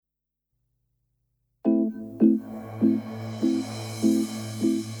Welcome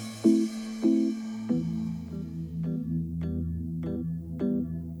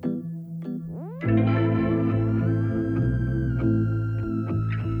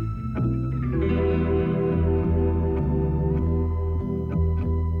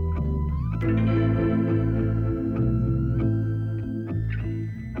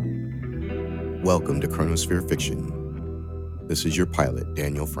to Chronosphere Fiction. This is your pilot,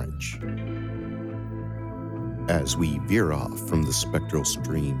 Daniel French. As we veer off from the spectral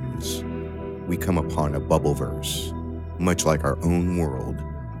streams, we come upon a bubbleverse, much like our own world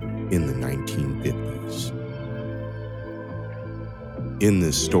in the 1950s. In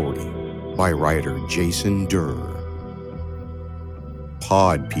this story, by writer Jason Durr,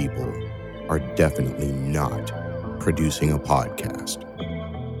 pod people are definitely not producing a podcast.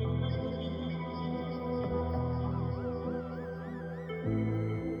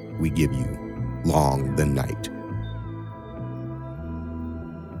 We give you Long the Night.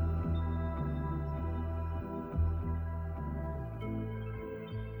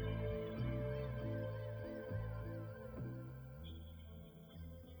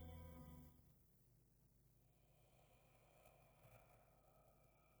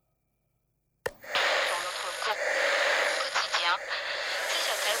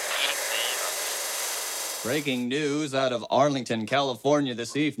 Breaking news out of Arlington, California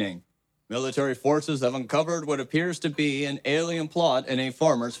this evening. Military forces have uncovered what appears to be an alien plot in a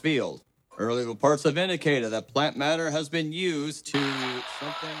farmer's field. Early reports have indicated that plant matter has been used to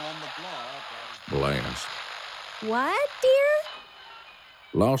something on the block. Blast. What, dear?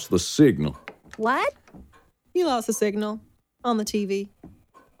 Lost the signal. What? You lost the signal on the TV.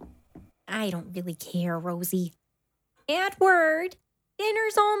 I don't really care, Rosie. Edward,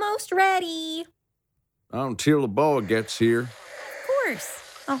 dinner's almost ready. Not until the boy gets here. Of course.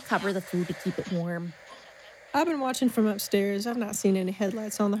 I'll cover the food to keep it warm. I've been watching from upstairs. I've not seen any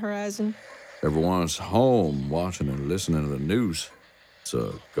headlights on the horizon. Everyone's home watching and listening to the news. It's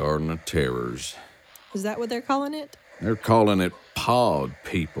a garden of terrors. Is that what they're calling it? They're calling it pod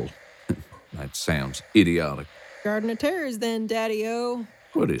people. That sounds idiotic. Garden of Terrors then, Daddy-O.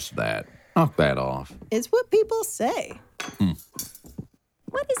 What is that? Knock that off. It's what people say.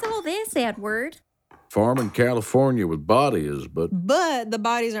 What is all this, Edward? Farm in California with bodies, but But the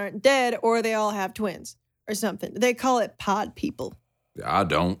bodies aren't dead or they all have twins or something. They call it pod people. I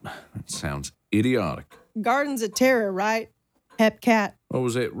don't. That sounds idiotic. Gardens of Terror, right? Hepcat. What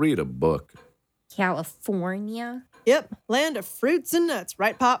was it? Read a book. California? Yep, land of fruits and nuts,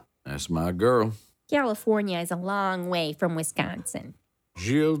 right, Pop? That's my girl. California is a long way from Wisconsin.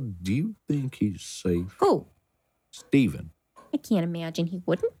 Jill, do you think he's safe? Who? Stephen. I can't imagine he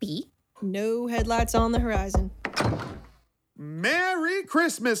wouldn't be. No headlights on the horizon. Merry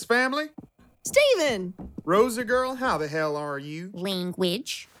Christmas, family. Steven! Rosa girl, how the hell are you?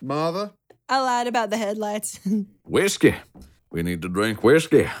 Language. Mother? I lied about the headlights. Whiskey. We need to drink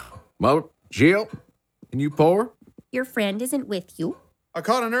whiskey. Mother, Jill, can you pour? Your friend isn't with you. I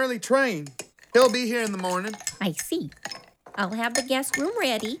caught an early train. He'll be here in the morning. I see. I'll have the guest room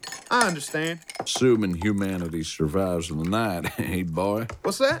ready. I understand. Assuming humanity survives the night, hey, boy.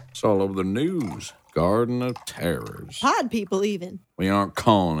 What's that? It's all over the news. Garden of Terrors. Pod people, even. We aren't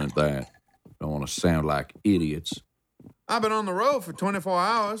calling it that. Don't want to sound like idiots. I've been on the road for 24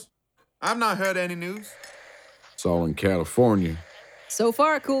 hours. I've not heard any news. It's all in California. So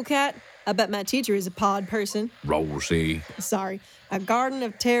far, cool cat. I bet my teacher is a pod person. Rosie. Sorry, a Garden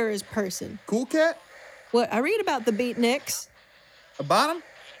of Terrors person. Cool cat? What, I read about the beatniks. About them?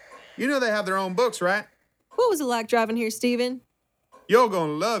 You know they have their own books, right? What was it like driving here, Steven? You're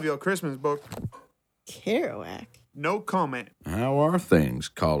gonna love your Christmas book. Kerouac. No comment. How are things,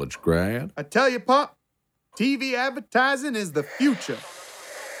 college grad? I tell you, Pop, TV advertising is the future.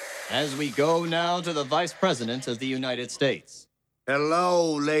 As we go now to the Vice President of the United States.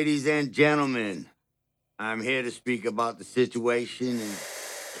 Hello, ladies and gentlemen. I'm here to speak about the situation in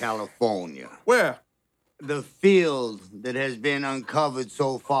California. Where? The field that has been uncovered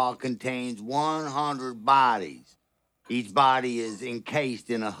so far contains 100 bodies. Each body is encased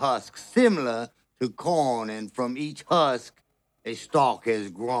in a husk similar to corn, and from each husk, a stalk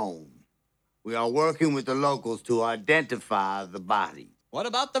has grown. We are working with the locals to identify the bodies. What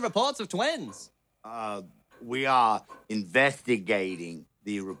about the reports of twins? We are investigating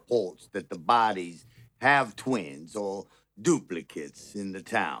the reports that the bodies have twins or duplicates in the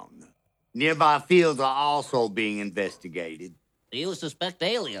town. Nearby fields are also being investigated. Do you suspect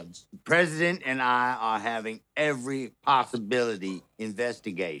aliens? The president and I are having every possibility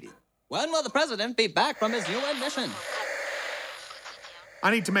investigated. When will the president be back from his UN mission?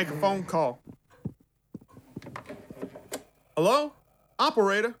 I need to make a phone call. Hello?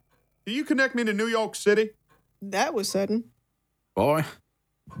 Operator, can you connect me to New York City? That was sudden. Boy,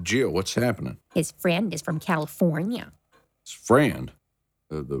 Jill, what's happening? His friend is from California. His friend?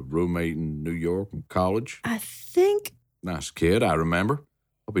 The roommate in New York in college? I think. Nice kid, I remember.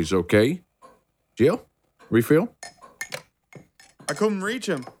 Hope he's okay. Jill, refill? I couldn't reach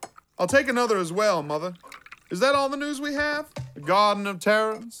him. I'll take another as well, Mother. Is that all the news we have? The Garden of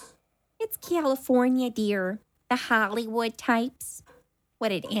Terrors? It's California, dear. The Hollywood types. What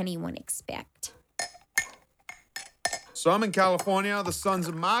did anyone expect? Some in California are the sons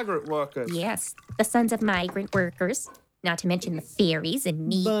of migrant workers. Yes, the sons of migrant workers. Not to mention the fairies and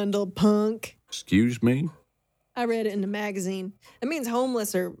me. Bundle punk. Excuse me? I read it in a magazine. It means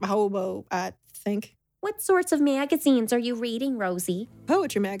homeless or hobo, I think. What sorts of magazines are you reading, Rosie?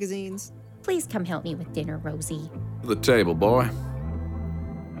 Poetry magazines. Please come help me with dinner, Rosie. To the table, boy.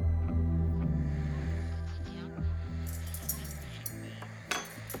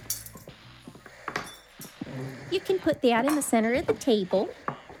 You can put that in the center of the table.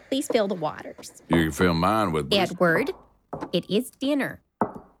 Please fill the waters. You can fill mine with... Edward, it is dinner.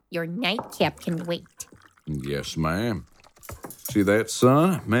 Your nightcap can wait. Yes, ma'am. See that,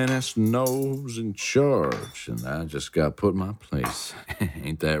 son? Man that's nose in charge, and I just got put in my place.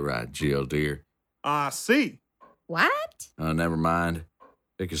 Ain't that right, Jill, dear? I see. What? Never mind.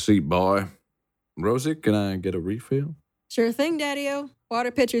 Take a seat, boy. Rosie, can I get a refill? Sure thing, Daddy-O.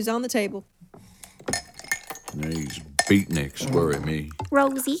 Water pitcher's on the table. These beatniks worry me.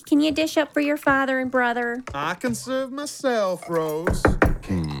 Rosie, can you dish up for your father and brother? I can serve myself, Rose.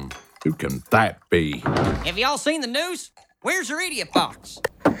 Who can that be? Have y'all seen the news? Where's your idiot box?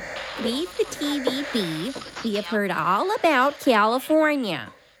 Leave the TV be. We have heard all about California.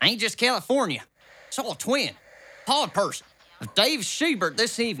 Ain't just California. Saw a twin. Pod person. Of Dave Schubert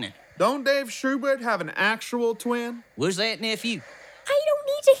this evening. Don't Dave Schubert have an actual twin? Was that nephew? I don't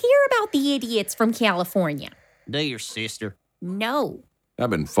need to hear about the idiots from California. Dear sister. No.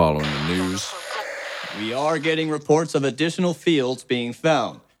 I've been following the news. We are getting reports of additional fields being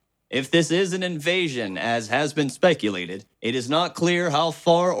found. If this is an invasion, as has been speculated, it is not clear how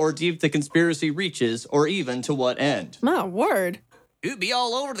far or deep the conspiracy reaches or even to what end. My word. It'd be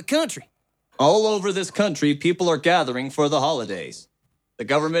all over the country. All over this country, people are gathering for the holidays. The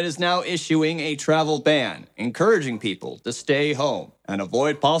government is now issuing a travel ban, encouraging people to stay home and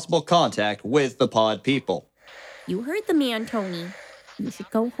avoid possible contact with the pod people. You heard the man, Tony. You should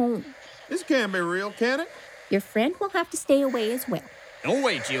go home. This can't be real, can it? Your friend will have to stay away as well. Don't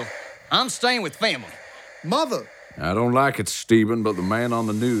wait, Jill. I'm staying with family. Mother, I don't like it, Stephen, but the man on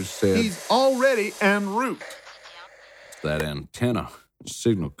the news said... he's already en route. that antenna.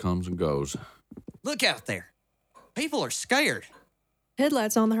 Signal comes and goes. Look out there. People are scared.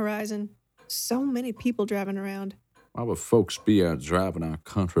 Headlights on the horizon. So many people driving around. Why would folks be out driving our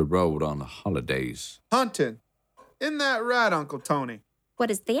country road on the holidays? Hunting. Isn't that right, Uncle Tony? What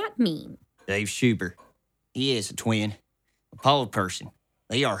does that mean? Dave Schubert. He is a twin. A pod person.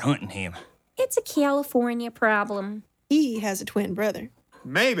 They are hunting him. It's a California problem. He has a twin brother.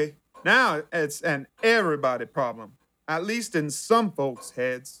 Maybe. Now it's an everybody problem. At least in some folks'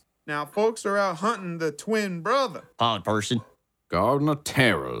 heads. Now folks are out hunting the twin brother Pod person. Garden of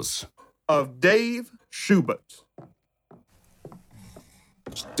Terrors. of Dave Schubert.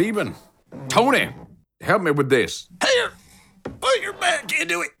 Stephen, Tony, help me with this. Here! Put your back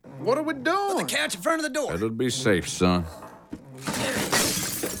into it. What are we doing? The couch in front of the door. It'll be safe, son.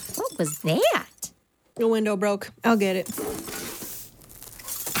 What was that? The window broke. I'll get it.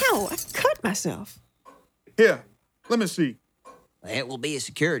 Ow, I cut myself. Here, let me see. That will be a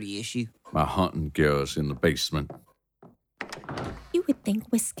security issue. My hunting gear's in the basement. You would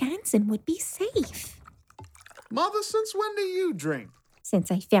think Wisconsin would be safe. Mother, since when do you drink?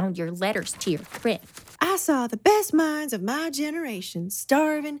 Since I found your letters to your friend. I saw the best minds of my generation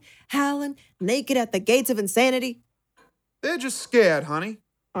starving, howling, naked at the gates of insanity. They're just scared, honey.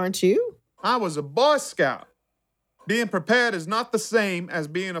 Aren't you? I was a Boy Scout. Being prepared is not the same as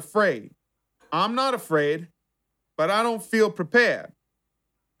being afraid. I'm not afraid, but I don't feel prepared.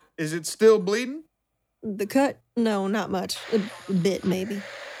 Is it still bleeding? The cut? No, not much. A bit, maybe.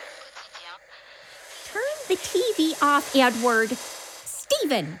 Turn the TV off, Edward.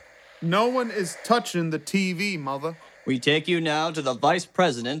 Stephen! No one is touching the TV, Mother. We take you now to the Vice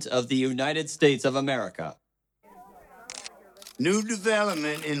President of the United States of America. New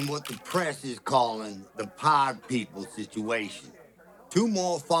development in what the press is calling the pod people situation. 2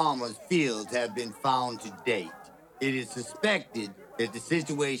 more farmers' fields have been found to date. It is suspected that the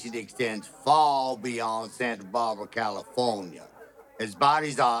situation extends far beyond Santa Barbara, California. As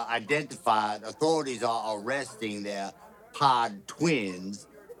bodies are identified, authorities are arresting their pod twins,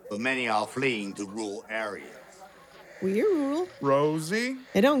 but many are fleeing to rural areas. We're rural. Rosie?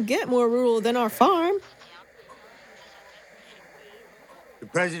 They don't get more rural than our farm. The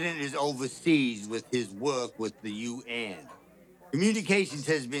president is overseas with his work with the UN. Communications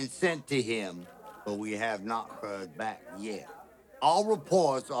has been sent to him, but we have not heard back yet. All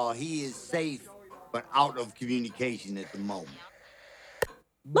reports are he is safe, but out of communication at the moment.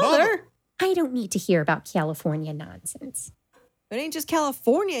 Mother! I don't need to hear about California nonsense. It ain't just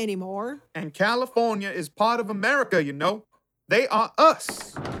California anymore. And California is part of America, you know. They are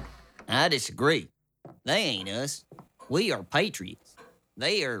us. I disagree. They ain't us. We are patriots.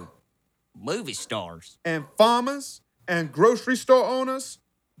 They are movie stars. And farmers and grocery store owners.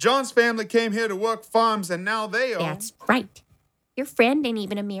 John's family came here to work farms and now they own. That's right. Your friend ain't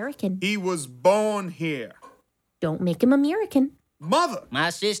even American. He was born here. Don't make him American. Mother! My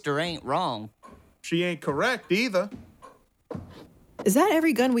sister ain't wrong. She ain't correct either. Is that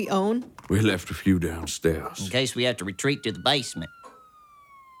every gun we own? We left a few downstairs. In case we have to retreat to the basement.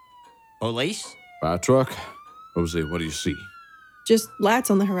 Police? Fire truck? Rosie, what do you see? Just lights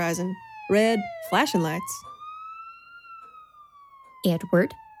on the horizon. Red, flashing lights.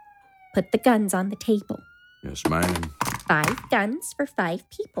 Edward, put the guns on the table. Yes, ma'am. 5 guns for 5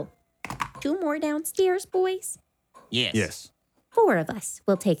 people. 2 more downstairs, boys. Yes. 4 of us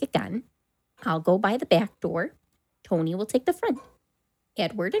will take a gun. I'll go by the back door. Tony will take the front.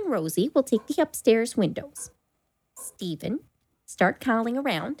 Edward and Rosie will take the upstairs windows. Stephen, start calling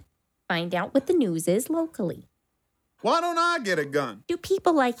around. Find out what the news is locally. Why don't I get a gun? Do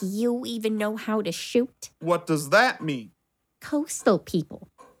people like you even know how to shoot? What does that mean? Coastal people.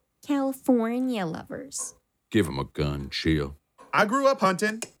 California lovers. Give him a gun, chill. I grew up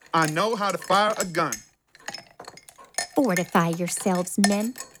hunting. I know how to fire a gun. Fortify yourselves,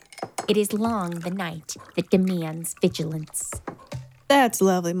 men. It is long the night that demands vigilance. That's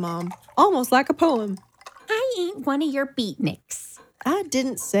lovely, Mom. Almost like a poem. I ain't one of your beatniks. I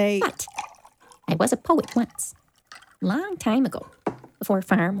didn't say... But I was a poet once. Long time ago. Before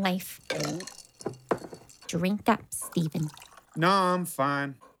farm life. Drink up, Stephen. No, I'm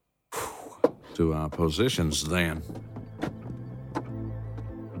fine. To our positions, then.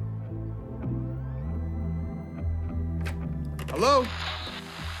 Hello?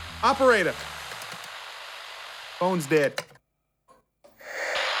 Operator. Phone's dead.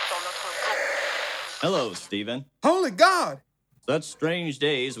 Hello, Stephen. Holy God! Such strange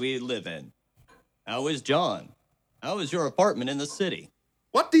days we live in. How is John? How is your apartment in the city?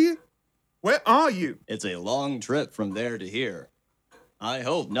 What do you... Where are you? It's a long trip from there to here. I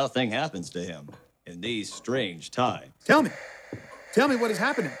hope nothing happens to him in these strange times. Tell me. Tell me what is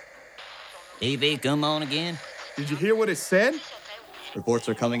happening. TV come on again? Did you hear what it said? Reports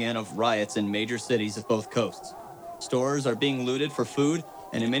are coming in of riots in major cities of both coasts. Stores are being looted for food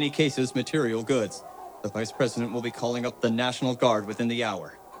and, in many cases, material goods. The Vice President will be calling up the National Guard within the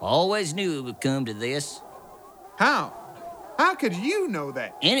hour. Always knew it would come to this. How? How could you know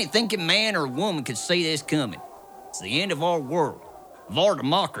that? Any thinking man or woman could see this coming. It's the end of our world, of our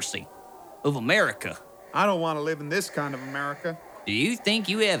democracy, of America. I don't want to live in this kind of America. Do you think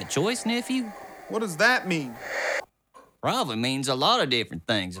you have a choice, nephew? What does that mean? Probably means a lot of different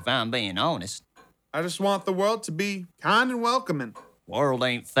things, if I'm being honest. I just want the world to be kind and welcoming. World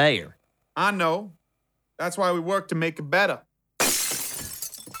ain't fair. I know. That's why we work to make it better.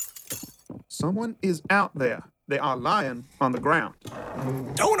 Someone is out there. They are lying on the ground.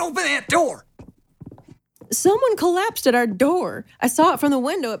 Don't open that door! Someone collapsed at our door. I saw it from the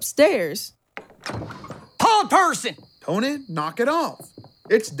window upstairs. Paul person! Tony, knock it off.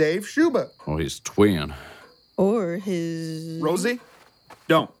 It's Dave Schubert. Or his twin. Or his... Rosie,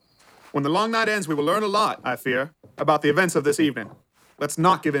 don't. When the long night ends, we will learn a lot, I fear, about the events of this evening. Let's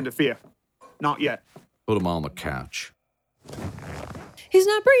not give in to fear. Not yet. Put him on the couch. He's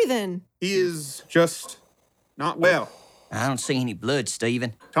not breathing. He is just not well. I don't see any blood,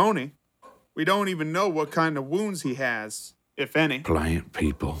 Stephen. Tony, we don't even know what kind of wounds he has, if any. Plant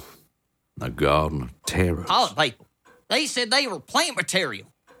people. The garden of terrors. Pollen people. They said they were plant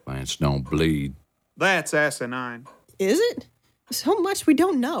material. Plants don't bleed. That's asinine. Is it? So much we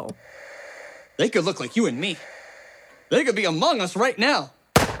don't know. They could look like you and me. They could be among us right now.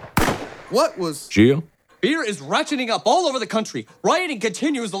 What was... Jill? Fear is ratcheting up all over the country. Rioting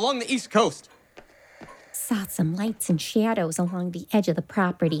continues along the East Coast. Saw some lights and shadows along the edge of the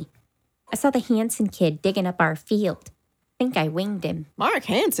property. I saw the Hanson kid digging up our field. Think I winged him. Mark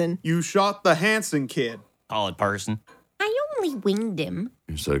Hansen? You shot the Hanson kid. Pollen person. I only winged him.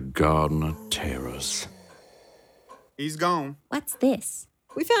 It's a garden of terrors. He's gone. What's this?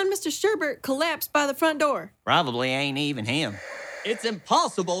 We found Mr. Sherbert collapsed by the front door. Probably ain't even him. It's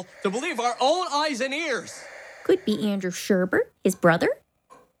impossible to believe our own eyes and ears. Could be Andrew Sherbert, his brother.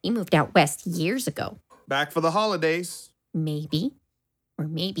 He moved out west years ago. Back for the holidays. Maybe. Or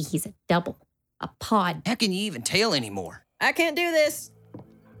maybe he's a double. A pod. How can you even tell anymore? I can't do this.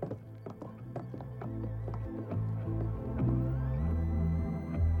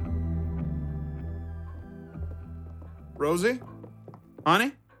 Rosie?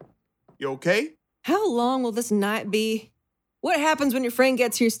 Honey? You okay? How long will this night be? What happens when your friend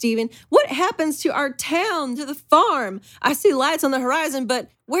gets here, Stephen? What happens to our town, to the farm? I see lights on the horizon, but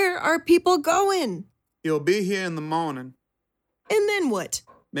where are people going? He'll be here in the morning. And then what?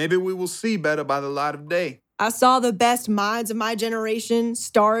 Maybe we will see better by the light of day. I saw the best minds of my generation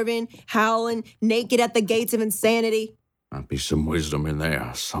starving, howling, naked at the gates of insanity. Might be some wisdom in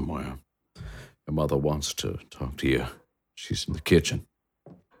there somewhere. Your mother wants to talk to you. She's in the kitchen.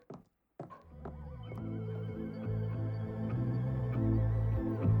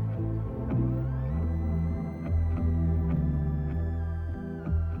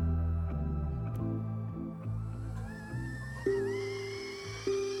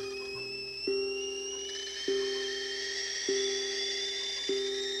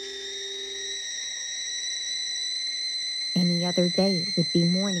 Any other day, it would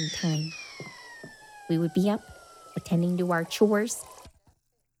be morning time. We would be up, attending to our chores.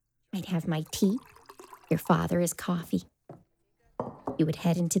 I'd have my tea, your father his coffee. You would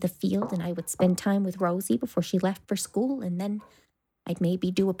head into the field, and I would spend time with Rosie before she left for school, and then I'd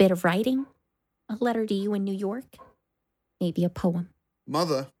maybe do a bit of writing, a letter to you in New York, maybe a poem.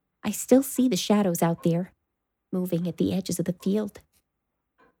 Mother, I still see the shadows out there, moving at the edges of the field.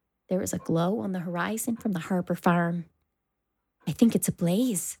 There is a glow on the horizon from the Harbor Farm. I think it's a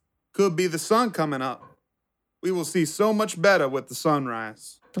blaze. could be the sun coming up. We will see so much better with the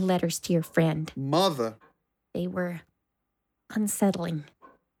sunrise. The letters to your friend, Mother, they were unsettling.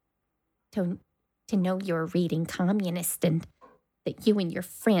 To know you're reading communist and that you and your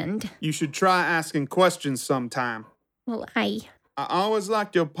friend, you should try asking questions sometime. well, I always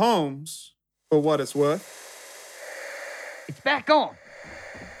liked your poems, for what it's worth. It's back on.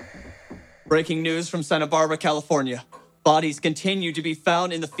 Breaking news from Santa Barbara, California. Bodies continue to be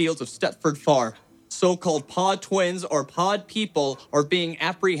found in the fields of Stepford Farm. So-called pod twins or pod people are being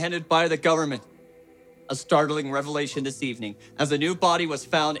apprehended by the government. A startling revelation this evening, as a new body was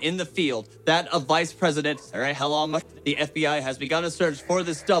found in the field, that of Vice President Sarah Hallam. The FBI has begun a search for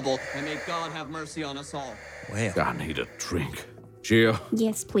this double, and may God have mercy on us all. Well, I need a drink. Jill?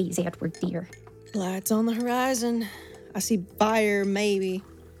 yes, please, Edward, dear. Lights on the horizon. I see fire, maybe.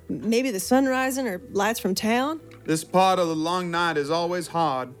 Maybe the sun rising or lights from town. This part of the long night is always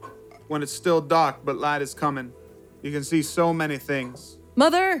hard. When it's still dark, but light is coming. You can see so many things.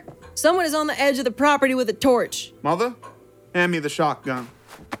 Mother, someone is on the edge of the property with a torch. Mother, hand me the shotgun.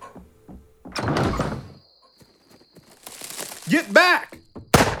 Get back!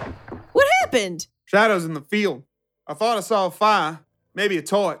 What happened? Shadows in the field. I thought I saw a fire, maybe a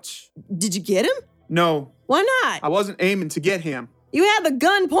torch. Did you get him? No, Why not? I wasn't aiming to get him. You had the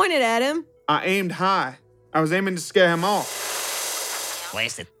gun pointed at him. I aimed high. I was aiming to scare him off.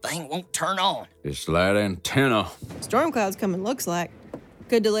 blasted thing won't turn on. It's that antenna. Storm clouds coming, looks like.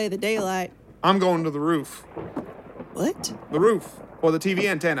 Could delay the daylight. I'm going to the roof. What? The roof, or the TV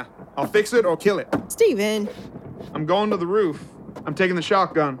antenna. I'll fix it or kill it. Steven, I'm going to the roof. I'm taking the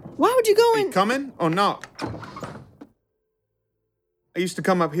shotgun. why would you go in? Coming or not? I used to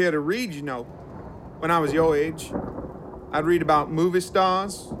come up here to read, you know, when I was your age. I'd read about movie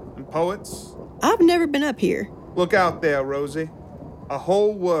stars and poets. I've never been up here. Look out there, Rosie. A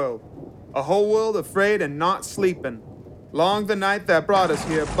whole world. A whole world afraid and not sleeping. Long the night that brought us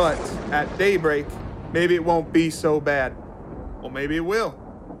here, but at daybreak, maybe it won't be so bad. Or maybe it will.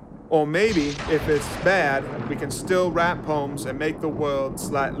 Or maybe, if it's bad, we can still write poems and make the world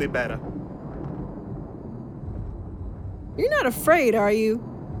slightly better. You're not afraid, are you?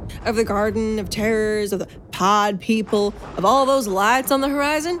 Of the Garden of Terrors, of the pod people, of all those lights on the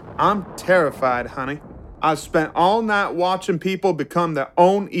horizon? I'm terrified, honey. I've spent all night watching people become their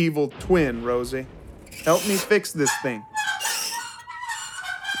own evil twin, Rosie. Help me fix this thing.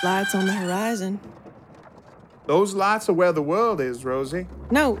 Lights on the horizon. Those lights are where the world is, Rosie.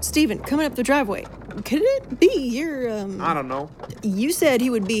 No, Steven, coming up the driveway. Could it be your, I don't know. You said he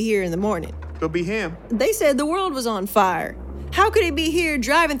would be here in the morning. Could be him. They said the world was on fire. How could he be here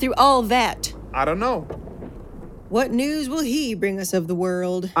driving through all that? I don't know. What news will he bring us of the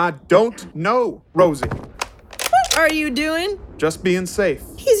world? I don't know, Rosie. What are you doing? Just being safe.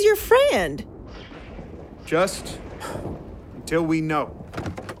 He's your friend. Just until we know.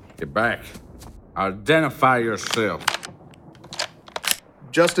 Get back. Identify yourself.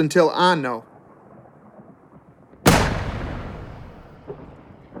 Just until I know.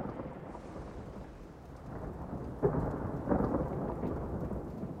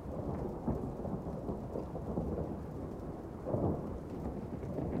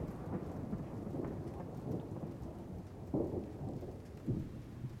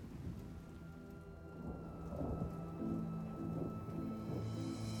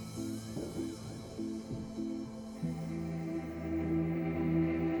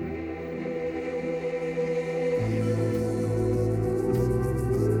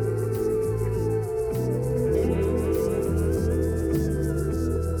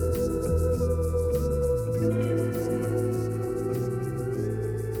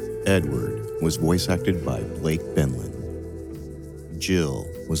 Edward was voice acted by Blake Benlin. Jill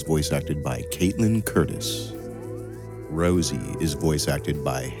was voice acted by Caitlin Curtis. Rosie is voice acted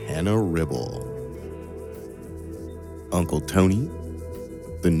by Hannah Ribble. Uncle Tony,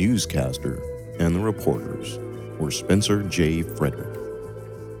 the newscaster, and the reporters were Spencer J. Frederick.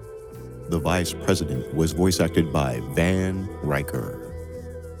 The vice president was voice acted by Van Riker.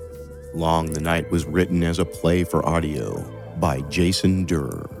 Long the Night was written as a play for audio by Jason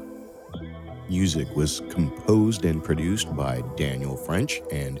Durer. Music was composed and produced by Daniel French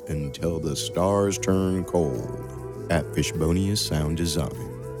and Until the Stars Turn Cold at Fishbonius Sound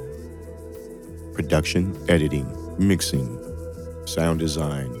Design. Production, editing, mixing, sound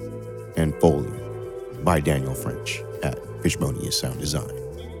design, and Foley by Daniel French at Fishbonius Sound Design.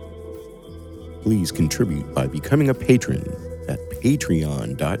 Please contribute by becoming a patron at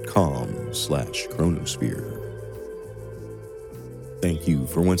patreon.com/Chronosphere. Thank you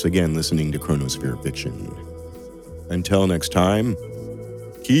for once again listening to Chronosphere Fiction. Until next time,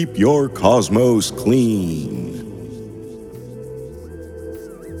 keep your cosmos clean.